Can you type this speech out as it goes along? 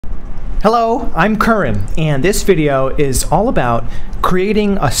Hello, I'm Curran, and this video is all about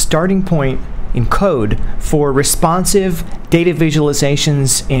creating a starting point in code for responsive data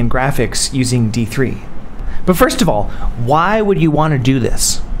visualizations and graphics using D3. But first of all, why would you want to do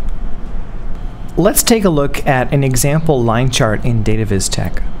this? Let's take a look at an example line chart in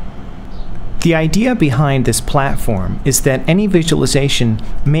DataVizTech. The idea behind this platform is that any visualization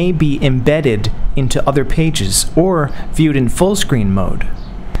may be embedded into other pages or viewed in full screen mode.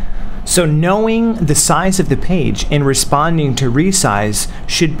 So knowing the size of the page and responding to resize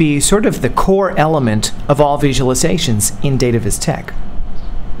should be sort of the core element of all visualizations in DataVizTech.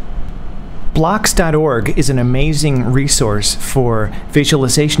 Blocks.org is an amazing resource for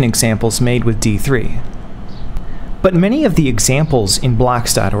visualization examples made with D3. But many of the examples in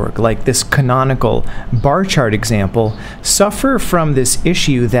Blocks.org, like this canonical bar chart example, suffer from this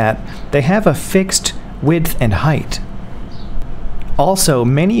issue that they have a fixed width and height. Also,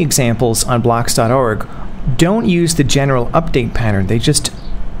 many examples on Blocks.org don't use the general update pattern. They just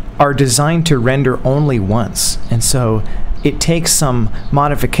are designed to render only once. And so it takes some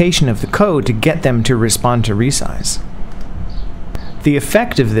modification of the code to get them to respond to resize. The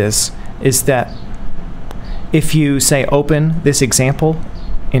effect of this is that if you say open this example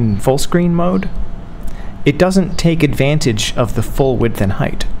in full screen mode, it doesn't take advantage of the full width and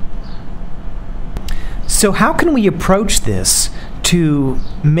height. So how can we approach this to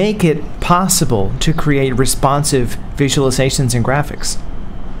make it possible to create responsive visualizations and graphics?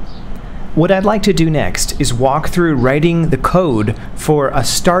 What I'd like to do next is walk through writing the code for a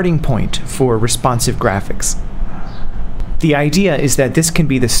starting point for responsive graphics. The idea is that this can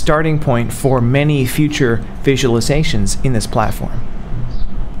be the starting point for many future visualizations in this platform.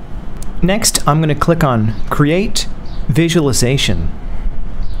 Next, I'm going to click on Create Visualization,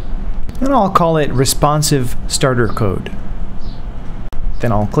 and I'll call it Responsive Starter Code.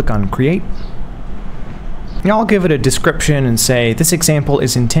 Then I'll click on Create. And I'll give it a description and say this example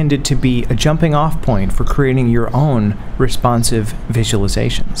is intended to be a jumping off point for creating your own responsive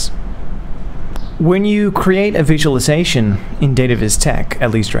visualizations. When you create a visualization in DataVizTech,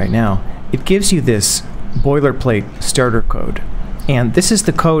 at least right now, it gives you this boilerplate starter code. And this is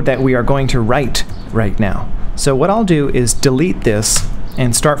the code that we are going to write right now. So what I'll do is delete this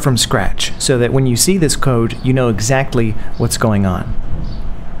and start from scratch so that when you see this code, you know exactly what's going on.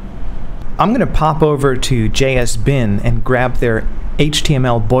 I'm going to pop over to JSBin and grab their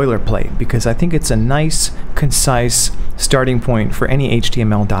HTML boilerplate because I think it's a nice, concise starting point for any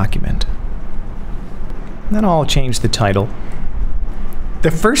HTML document. Then I'll change the title.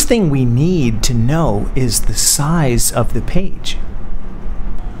 The first thing we need to know is the size of the page.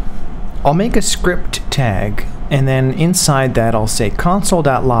 I'll make a script tag, and then inside that I'll say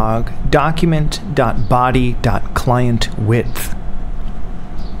console.log document.body.client_width.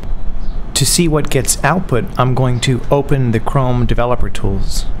 To see what gets output, I'm going to open the Chrome Developer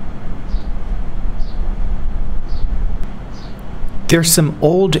Tools. There's some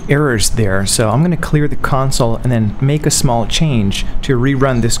old errors there, so I'm going to clear the console and then make a small change to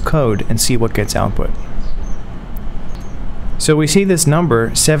rerun this code and see what gets output. So we see this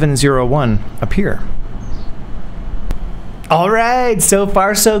number 701 appear. Alright, so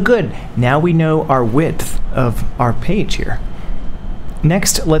far so good. Now we know our width of our page here.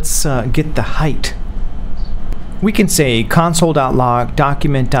 Next, let's get the height. We can say console.log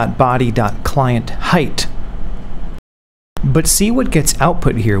document.body.client height. But see what gets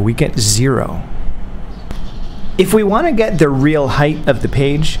output here. We get 0. If we want to get the real height of the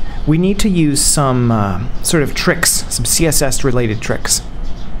page, we need to use some sort of tricks, some CSS related tricks.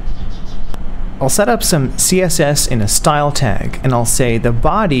 I'll set up some CSS in a style tag, and I'll say the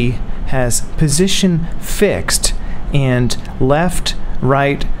body has position fixed and left,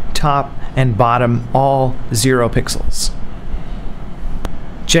 right, top, and bottom all 0 pixels.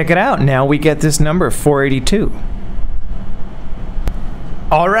 Check it out, now we get this number 482.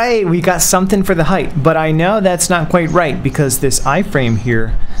 Alright, we got something for the height, but I know that's not quite right because this iframe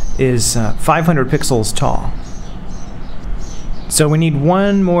here is 500 pixels tall. So we need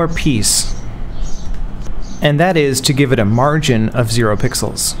one more piece, and that is to give it a margin of 0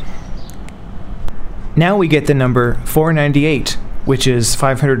 pixels. Now we get the number 498, which is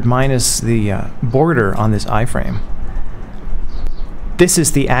 500 minus the border on this iframe. This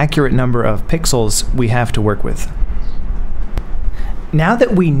is the accurate number of pixels we have to work with. Now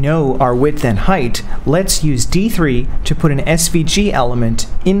that we know our width and height, let's use D3 to put an SVG element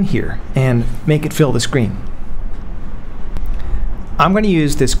in here and make it fill the screen. I'm going to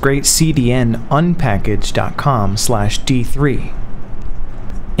use this great CDN unpackage.com/D3.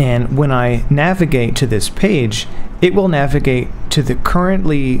 And when I navigate to this page, it will navigate to the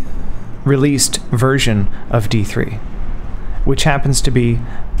currently released version of D3, which happens to be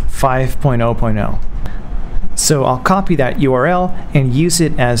 5.0.0. So I'll copy that URL and use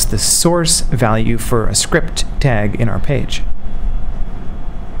it as the source value for a script tag in our page.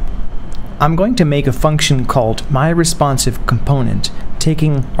 I'm going to make a function called myResponsiveComponent,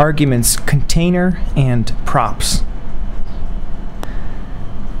 taking arguments container and props.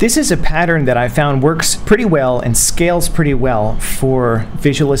 This is a pattern that I found works pretty well and scales pretty well for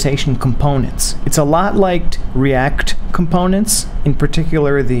visualization components. It's a lot like React components, in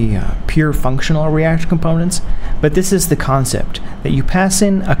particular the pure functional React components, but this is the concept, that you pass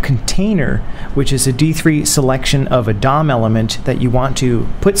in a container, which is a D3 selection of a DOM element that you want to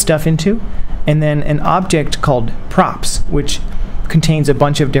put stuff into, and then an object called props, which contains a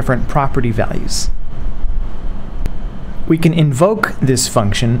bunch of different property values. We can invoke this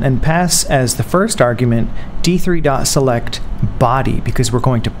function and pass as the first argument D3.select body, because we're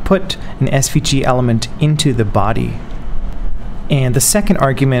going to put an SVG element into the body. And the second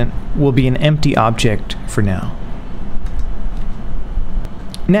argument will be an empty object for now.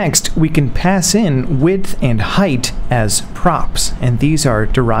 Next, we can pass in width and height as props, and these are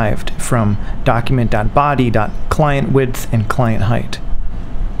derived from document.body.clientWidth and client height.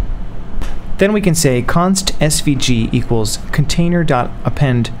 Then we can say const svg equals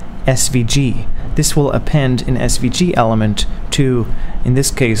container.append svg. This will append an svg element to, in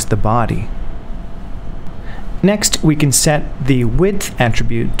this case, the body. Next, we can set the width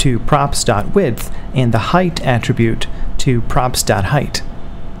attribute to props.width and the height attribute to props.height.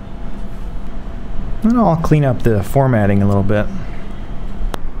 And I'll clean up the formatting a little bit.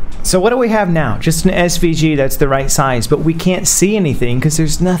 So what do we have now? Just an SVG that's the right size, but we can't see anything because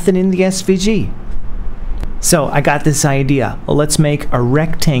there's nothing in the SVG. So I got this idea. Well, let's make a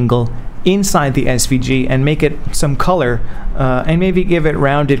rectangle inside the SVG and make it some color and maybe give it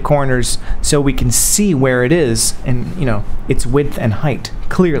rounded corners so we can see where it is and, you know, its width and height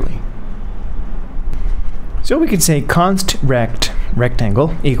clearly. So we can say const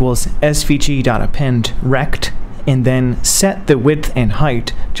rectangle equals svg.append rect, and then set the width and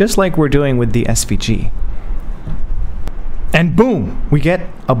height just like we're doing with the SVG. And boom, we get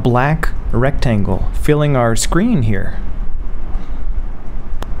a black rectangle filling our screen here.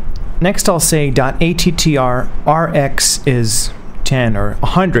 Next I'll say .attr rx is 10 or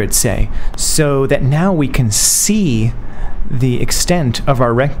 100, say, so that now we can see the extent of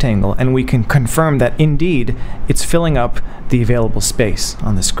our rectangle and we can confirm that indeed it's filling up the available space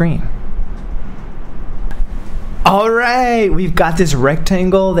on the screen. Alright, we've got this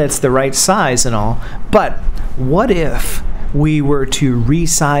rectangle that's the right size and all, but what if we were to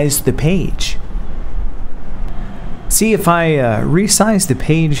resize the page? See, if I resize the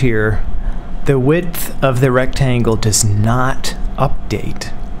page here, the width of the rectangle does not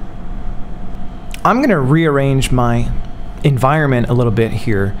update. I'm going to rearrange my environment a little bit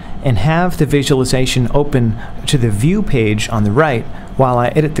here and have the visualization open to the view page on the right while I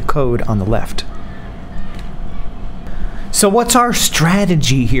edit the code on the left. So what's our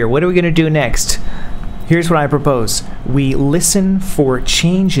strategy here? What are we going to do next? Here's what I propose. We listen for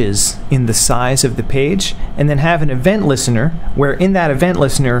changes in the size of the page and then have an event listener where in that event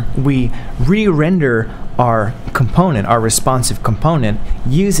listener we re-render our component, our responsive component,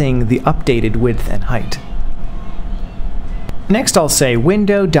 using the updated width and height. Next I'll say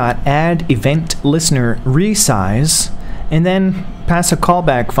window.add-event-listener resize, and then pass a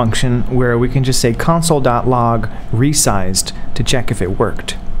callback function where we can just say console.log resized to check if it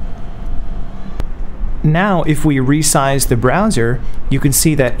worked. Now if we resize the browser, you can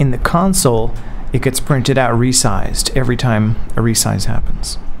see that in the console it gets printed out resized every time a resize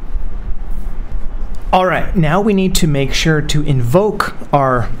happens. Alright, now we need to make sure to invoke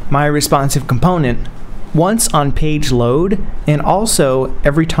our myResponsiveComponent once on page load and also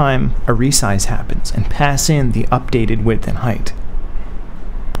every time a resize happens, and pass in the updated width and height.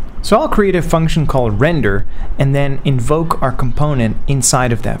 So I'll create a function called render and then invoke our component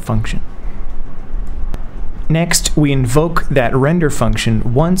inside of that function. Next, we invoke that render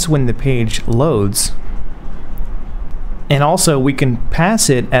function once when the page loads, and also we can pass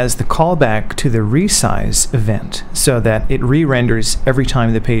it as the callback to the resize event so that it re-renders every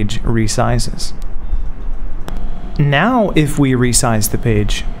time the page resizes. Now if we resize the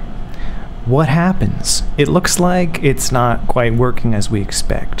page, what happens? It looks like it's not quite working as we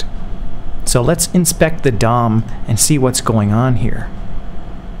expect. So let's inspect the DOM and see what's going on here.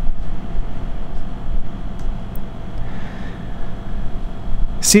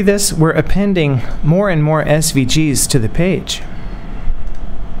 See this? We're appending more and more SVGs to the page.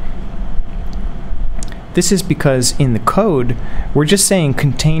 This is because in the code, we're just saying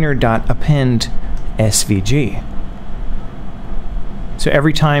container.append SVG. So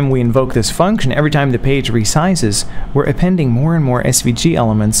every time we invoke this function, every time the page resizes, we're appending more and more SVG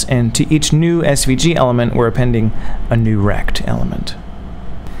elements, and to each new SVG element, we're appending a new rect element.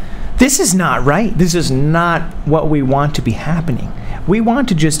 This is not right. This is not what we want to be happening. We want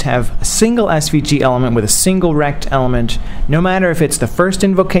to just have a single SVG element with a single rect element, no matter if it's the first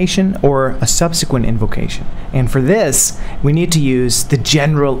invocation or a subsequent invocation. And for this, we need to use the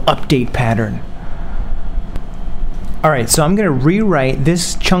general update pattern. Alright, so I'm going to rewrite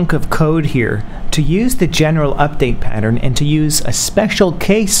this chunk of code here to use the general update pattern and to use a special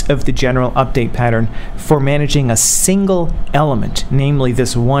case of the general update pattern for managing a single element, namely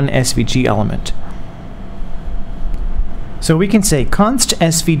this one SVG element. So we can say const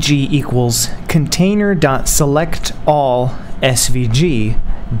SVG equals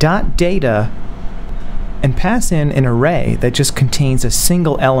container.selectAllSVG.data and pass in an array that just contains a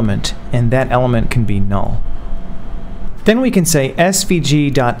single element, and that element can be null. Then we can say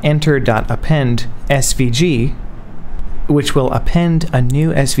svg.enter.append SVG, which will append a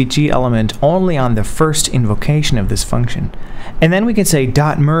new SVG element only on the first invocation of this function. And then we can say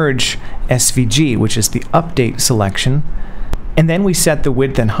 .merge SVG, which is the update selection. And then we set the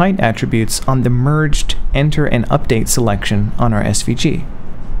width and height attributes on the merged enter and update selection on our SVG.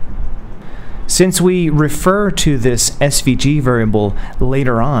 Since we refer to this SVG variable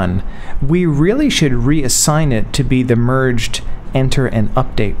later on, we really should reassign it to be the merged enter and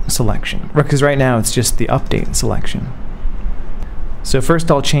update selection, because right now it's just the update selection. So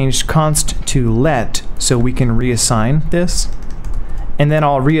first I'll change const to let so we can reassign this, and then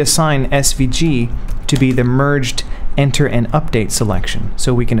I'll reassign SVG to be the merged enter and update selection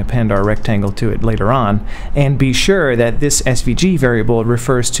so we can append our rectangle to it later on, and be sure that this SVG variable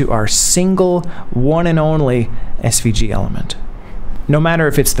refers to our single one and only SVG element, no matter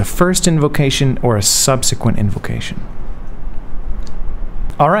if it's the first invocation or a subsequent invocation.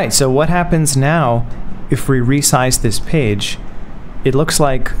 Alright, so what happens now if we resize this page? It looks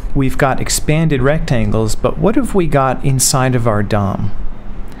like we've got expanded rectangles, but what have we got inside of our DOM?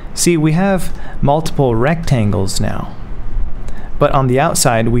 See, we have multiple rectangles now, but on the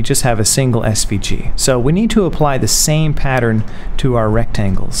outside we just have a single SVG. So we need to apply the same pattern to our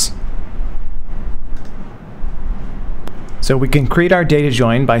rectangles. So we can create our data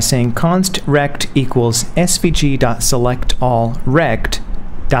join by saying const rect equals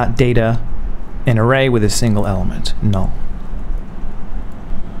svg.selectAllRect.data, an array with a single element, null.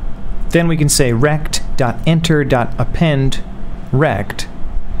 Then we can say rect.enter.append rect,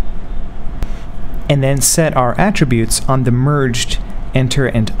 and then set our attributes on the merged enter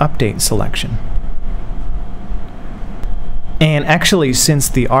and update selection. And actually, since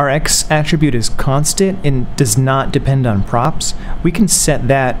the Rx attribute is constant and does not depend on props, we can set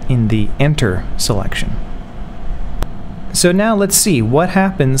that in the enter selection. So now let's see what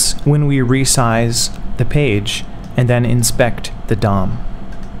happens when we resize the page and then inspect the DOM.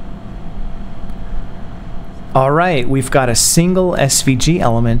 Alright, we've got a single SVG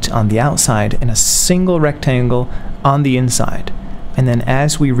element on the outside and a single rectangle on the inside. And then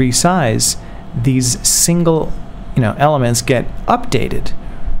as we resize, these single elements get updated,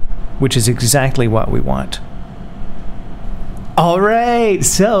 which is exactly what we want. Alright,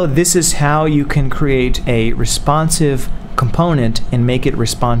 so this is how you can create a responsive component and make it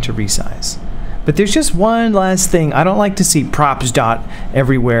respond to resize. But there's just one last thing. I don't like to see props dot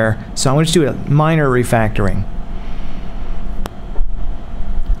everywhere, so I'm going to do a minor refactoring.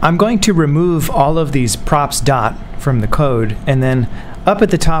 I'm going to remove all of these props dot from the code, and then up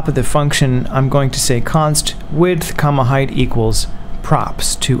at the top of the function I'm going to say const width comma height equals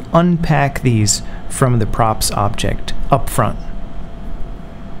props to unpack these from the props object up front.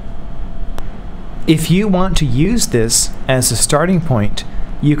 If you want to use this as a starting point,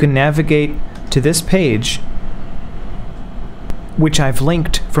 you can navigate to this page, which I've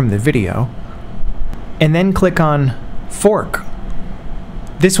linked from the video, and then click on fork.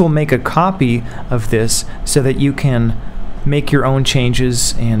 This will make a copy of this so that you can make your own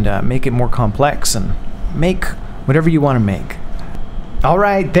changes and make it more complex and make whatever you want to make.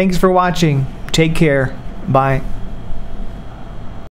 Alright, thanks for watching. Take care. Bye.